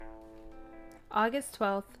August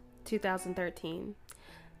 12th, 2013.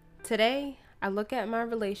 Today, I look at my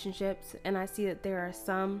relationships and I see that there are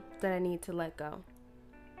some that I need to let go.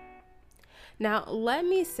 Now, let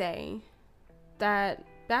me say that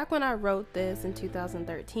back when I wrote this in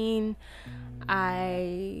 2013,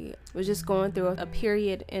 I was just going through a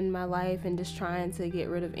period in my life and just trying to get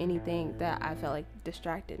rid of anything that I felt like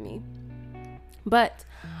distracted me. But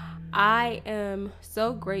I am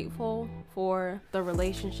so grateful for the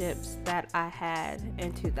relationships that I had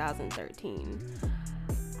in 2013.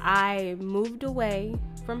 I moved away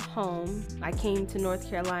from home. I came to North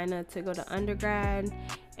Carolina to go to undergrad,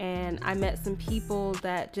 and I met some people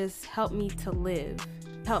that just helped me to live,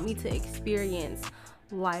 helped me to experience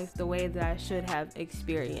life the way that I should have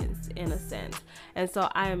experienced, in a sense. And so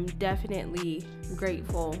I am definitely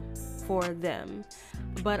grateful for them.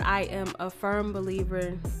 But I am a firm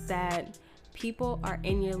believer that people are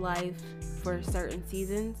in your life for certain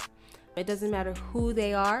seasons. It doesn't matter who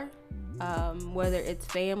they are, whether it's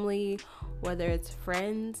family, whether it's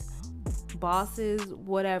friends, bosses,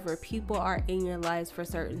 whatever. People are in your lives for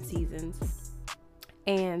certain seasons.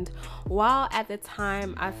 And while at the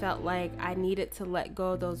time I felt like I needed to let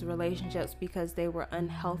go of those relationships because they were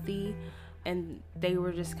unhealthy and they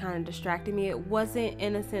were just kind of distracting me, it wasn't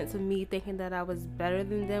in a sense of me thinking that I was better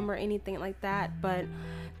than them or anything like that, but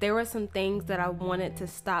there were some things that I wanted to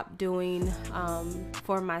stop doing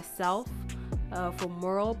for myself, for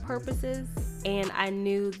moral purposes, and I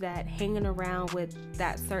knew that hanging around with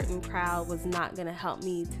that certain crowd was not going to help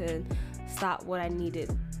me to stop what I needed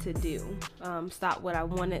to do, stop what I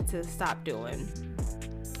wanted to stop doing.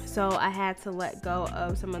 So I had to let go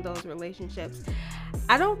of some of those relationships.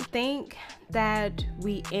 I don't think that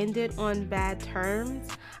we ended on bad terms.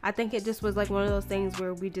 I think it just was like one of those things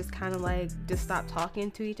where we just kind of like just stopped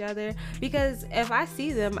talking to each other, because if I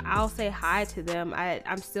see them, I'll say hi to them.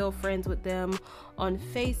 I'm still friends with them on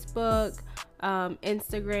Facebook,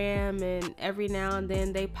 Instagram, and every now and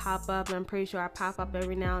then they pop up, and I'm pretty sure I pop up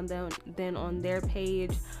every now and then on their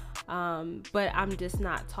page. But I'm just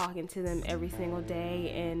not talking to them every single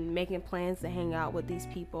day and making plans to hang out with these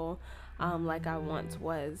people like I once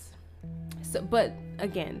was. So, but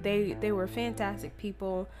again, they were fantastic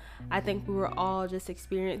people. I think we were all just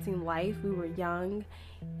experiencing life. We were young,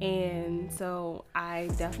 and so I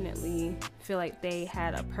definitely feel like they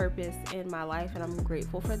had a purpose in my life, and I'm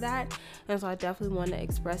grateful for that. And so I definitely want to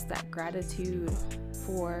express that gratitude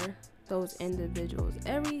for those individuals,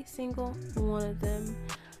 every single one of them.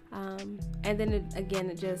 And then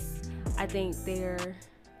I think they're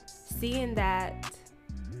seeing that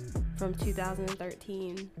from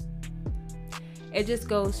 2013. It just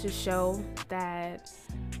goes to show that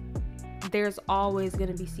there's always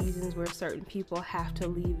going to be seasons where certain people have to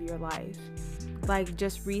leave your life. Like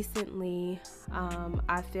just recently,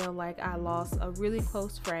 I feel like I lost a really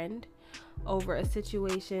close friend over a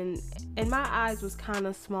situation. In my eyes was kind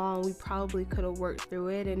of small, and we probably could have worked through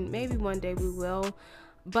it, and maybe one day we will.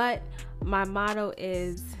 But my motto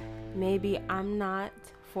is, maybe I'm not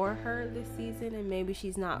for her this season, and maybe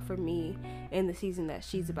she's not for me in the season that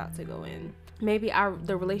she's about to go in. Maybe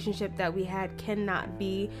the relationship that we had cannot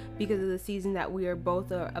be because of the season that we are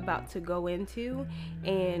both about to go into,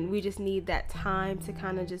 and we just need that time to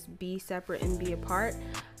kind of just be separate and be apart.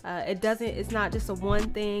 It's not just a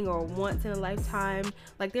one thing or once in a lifetime.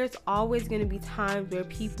 Like there's always going to be times where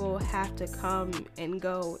people have to come and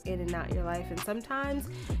go in and out your life, and sometimes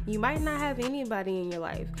you might not have anybody in your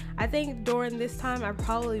life. I think during this time I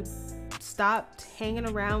probably stopped hanging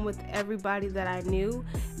around with everybody that I knew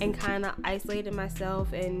and kind of isolated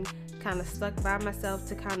myself and kind of stuck by myself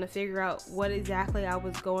to kind of figure out what exactly I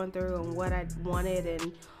was going through and what I wanted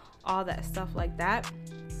and all that stuff like that.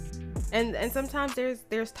 And sometimes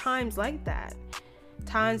there's times like that,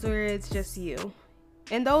 times where it's just you,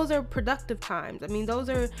 and those are productive times. I mean,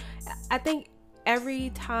 I think every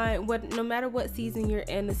time, no matter what season you're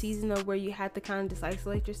in, a season of where you have to kind of just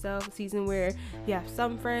isolate yourself, a season where you have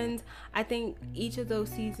some friends, I think each of those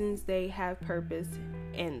seasons, they have purpose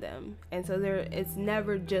in them. And so it's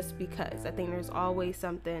never just because. I think there's always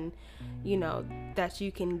something, that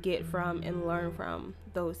you can get from and learn from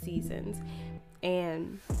those seasons.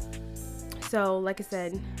 And so, like I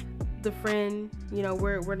said, the friend,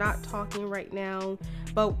 we're not talking right now,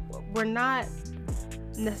 but we're not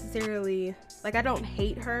necessarily, like, I don't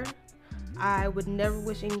hate her. I would never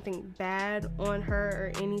wish anything bad on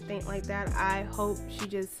her or anything like that. I hope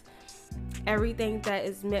everything that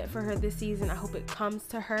is meant for her this season, I hope it comes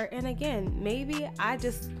to her. And again, maybe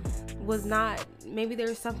maybe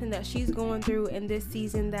there's something that she's going through in this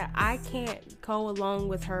season that I can't go along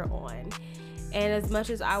with her on. And as much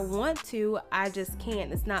as I want to, I just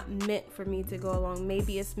can't. It's not meant for me to go along.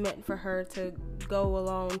 Maybe it's meant for her to go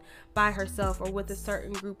alone by herself or with a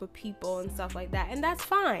certain group of people and stuff like that. And that's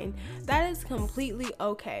fine. That is completely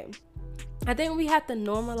okay. I think we have to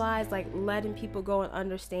normalize like letting people go and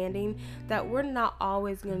understanding that we're not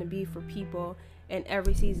always going to be for people in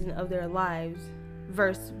every season of their lives,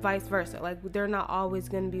 vice versa. Like they're not always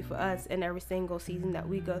going to be for us in every single season that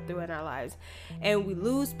we go through in our lives. And we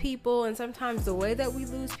lose people, and sometimes the way that we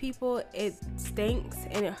lose people, it stinks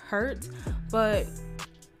and it hurts, but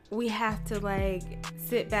we have to like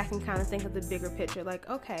sit back and kind of think of the bigger picture. Like,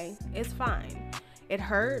 okay, it's fine. It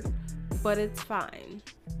hurt, but it's fine.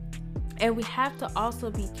 And we have to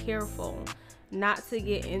also be careful not to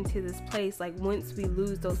get into this place like once we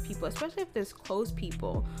lose those people, especially if there's close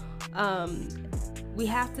people. We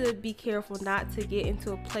have to be careful not to get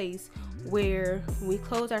into a place where we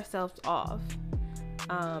close ourselves off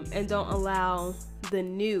and don't allow the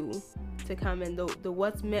new to come in, the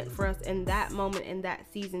what's meant for us in that moment, in that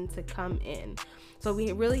season, to come in. So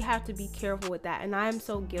we really have to be careful with that. And I am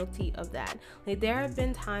so guilty of that. Like there have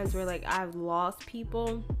been times where like I've lost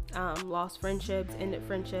people, lost friendships, ended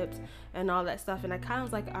friendships and all that stuff. And I kind of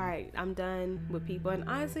was like, all right, I'm done with people. And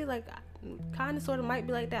honestly, like kind of sort of might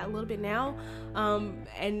be like that a little bit now.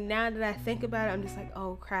 And now that I think about it, I'm just like,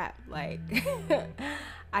 oh crap, like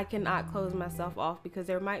I cannot close myself off, because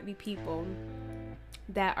there might be people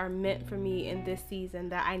that are meant for me in this season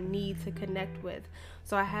that I need to connect with.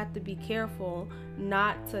 So I have to be careful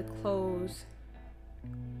not to close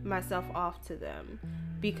myself off to them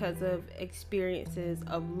because of experiences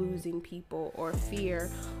of losing people or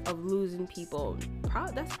fear of losing people.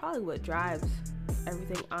 That's probably what drives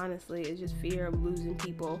everything, honestly, is just fear of losing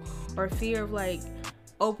people, or fear of like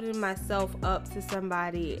opening myself up to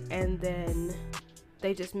somebody and then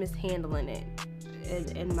they just mishandling it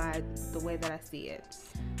in the way that I see it.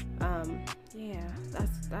 Yeah,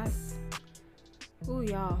 that's ooh,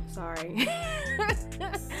 y'all, sorry.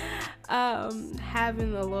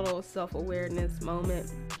 Having a little self-awareness moment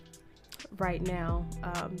right now,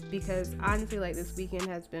 because honestly, like this weekend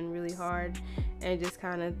has been really hard, and just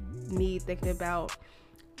kind of me thinking about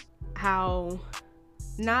how,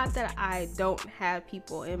 not that I don't have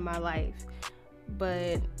people in my life,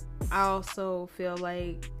 but I also feel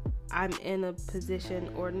like I'm in a position,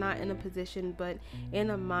 or not in a position, but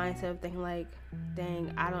in a mindset of thinking like,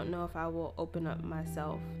 dang, I don't know if I will open up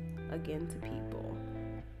myself again to people.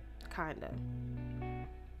 Kinda.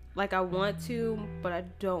 Like I want to, but I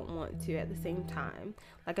don't want to at the same time.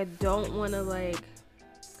 Like I don't want to like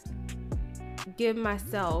give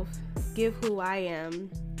who I am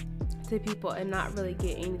to people and not really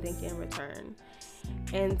get anything in return.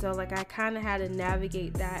 And so like I kind of had to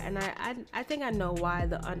navigate that, and I think I know why,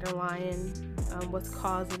 the underlying what's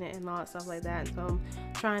causing it and all that stuff like that. And so I'm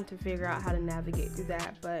trying to figure out how to navigate through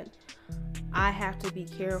that, but I have to be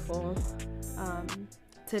careful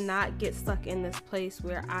to not get stuck in this place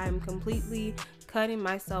where I'm completely cutting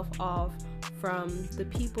myself off from the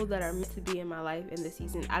people that are meant to be in my life in this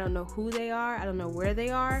season. I don't know who they are, I don't know where they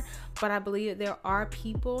are, but I believe that there are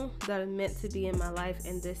people that are meant to be in my life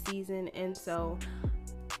in this season. And so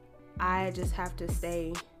I just have to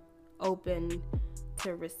stay open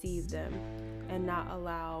to receive them and not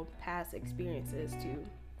allow past experiences to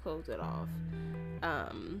close it off.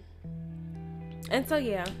 And so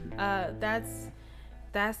yeah,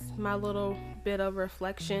 that's my little bit of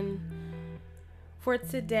reflection for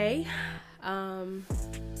today.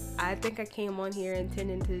 I think I came on here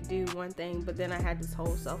intending to do one thing, but then I had this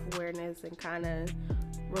whole self-awareness and kind of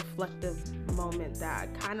reflective moment that I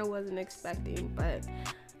kind of wasn't expecting, but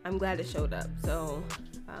I'm glad it showed up. So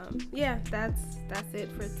yeah, that's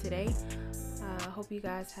it for today. I hope you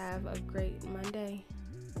guys have a great Monday.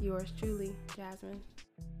 Yours truly, Jasmine.